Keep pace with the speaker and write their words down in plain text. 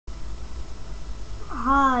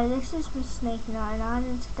So this is Miss Sneaky 99,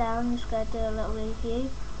 and today I'm just going to do a little review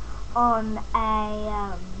on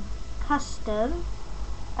a custom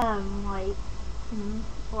like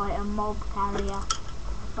a mob carrier,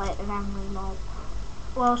 like an angry mob.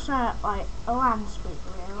 Well, it's not like a land speeder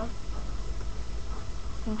really.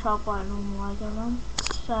 It's controlled by a normal Lego man.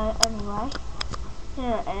 So anyway,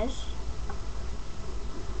 here it is.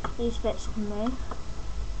 These bits can move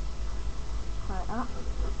like that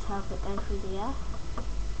to help it go through the air.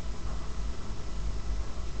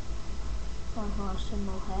 One more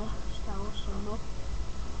symbol here, Star Wars symbol.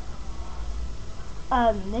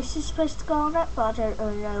 This is supposed to go on it, but I don't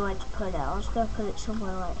really know where to put it. I was going to put it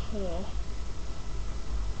somewhere like here.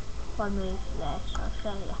 If I move this, I'll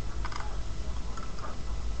show you.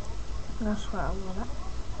 That's where I want it.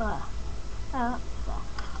 Oh, that's there.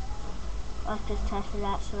 I've just tested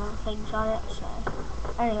out some other things on it, so.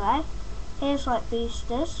 Anyway, here's like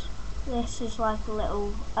boosters. This is like a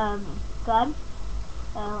little gun.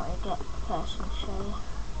 Let me get the person to show you.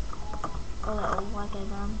 A little Lego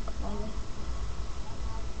gun, maybe.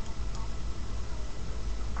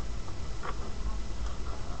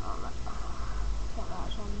 Get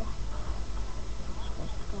that on there. It's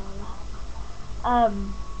supposed to go there.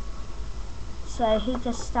 So he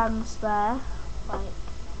just stands there like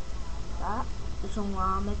that. It's all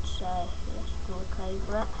armoured, so he has to look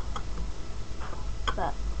over it.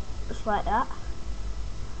 But it's like that.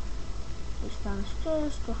 He stands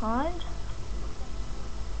just behind.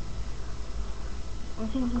 I'm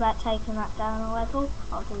thinking about taking that down a level.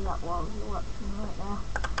 I'll do that while you're watching right now.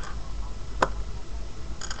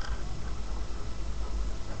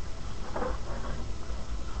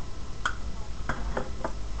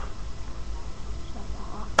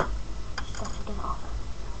 Just have to get it off.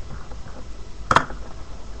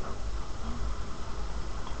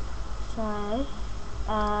 So,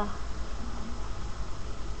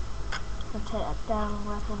 I'll take that down a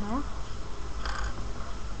level now.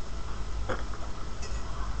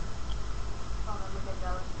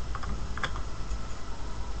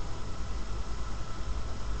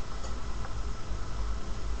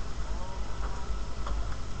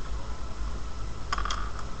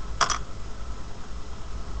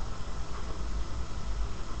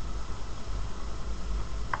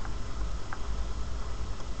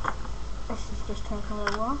 This is just taking a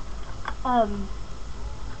little while.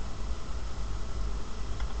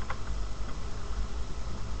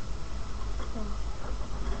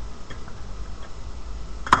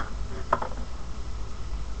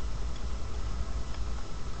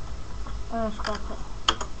 Let's go put.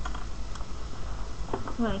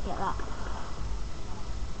 I'm gonna get that.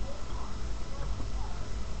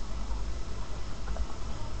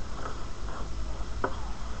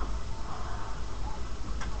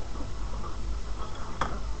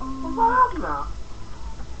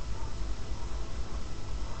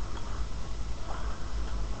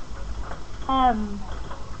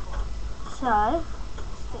 So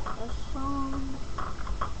stick this on.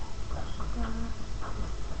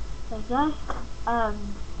 There we go.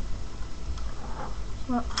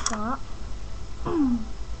 Snap that.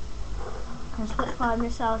 Can switch by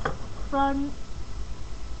myself front.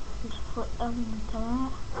 Just put them to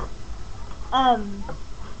that.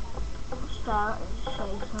 Start and show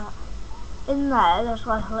you that. In there, there's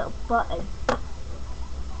like a little button.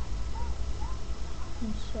 You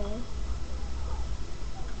can see.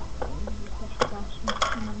 Just press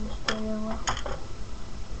and then the steering wheel.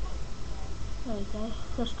 There you go.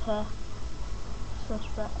 Just here. This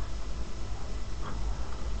bit.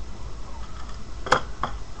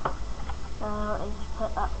 Let me just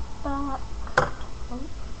put that back.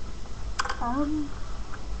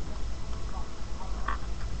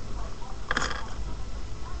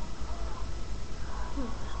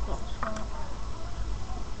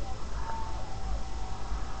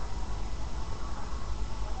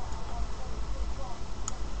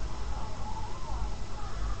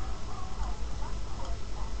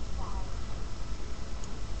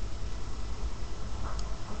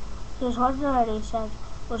 Because one already said,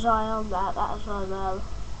 was I on that? That's why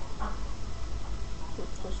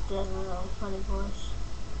it's just doing a little funny voice.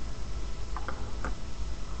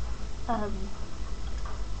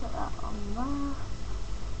 Put that on there.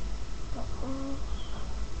 Get this.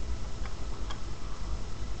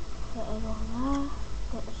 Put it on there.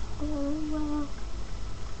 Get the steering wheel.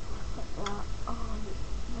 Put that on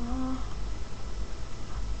there.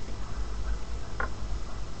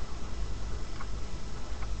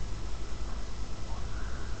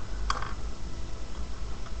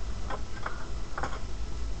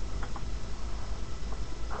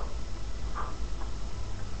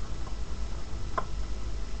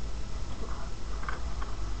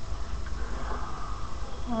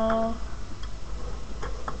 So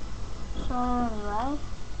anyway,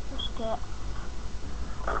 let's get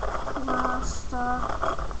master.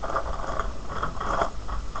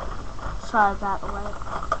 Sorry about the wait.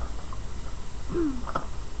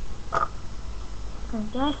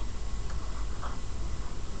 Okay.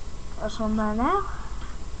 That's on there now.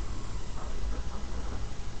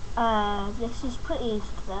 This is pretty easy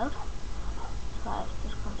to build. So it's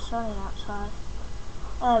just gone sunny outside.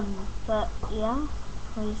 But yeah,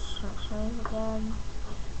 please subscribe again.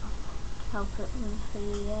 Help it with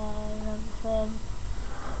the and everything.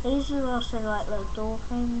 These are also like little door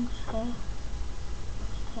things here.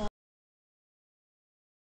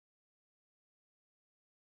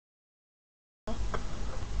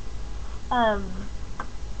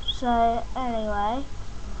 So anyway,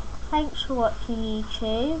 thanks for watching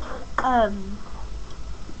YouTube.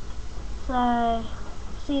 So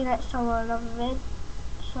see you next time on another vid.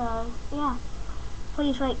 So yeah,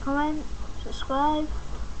 please rate, comment, subscribe,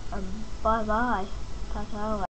 and bye bye.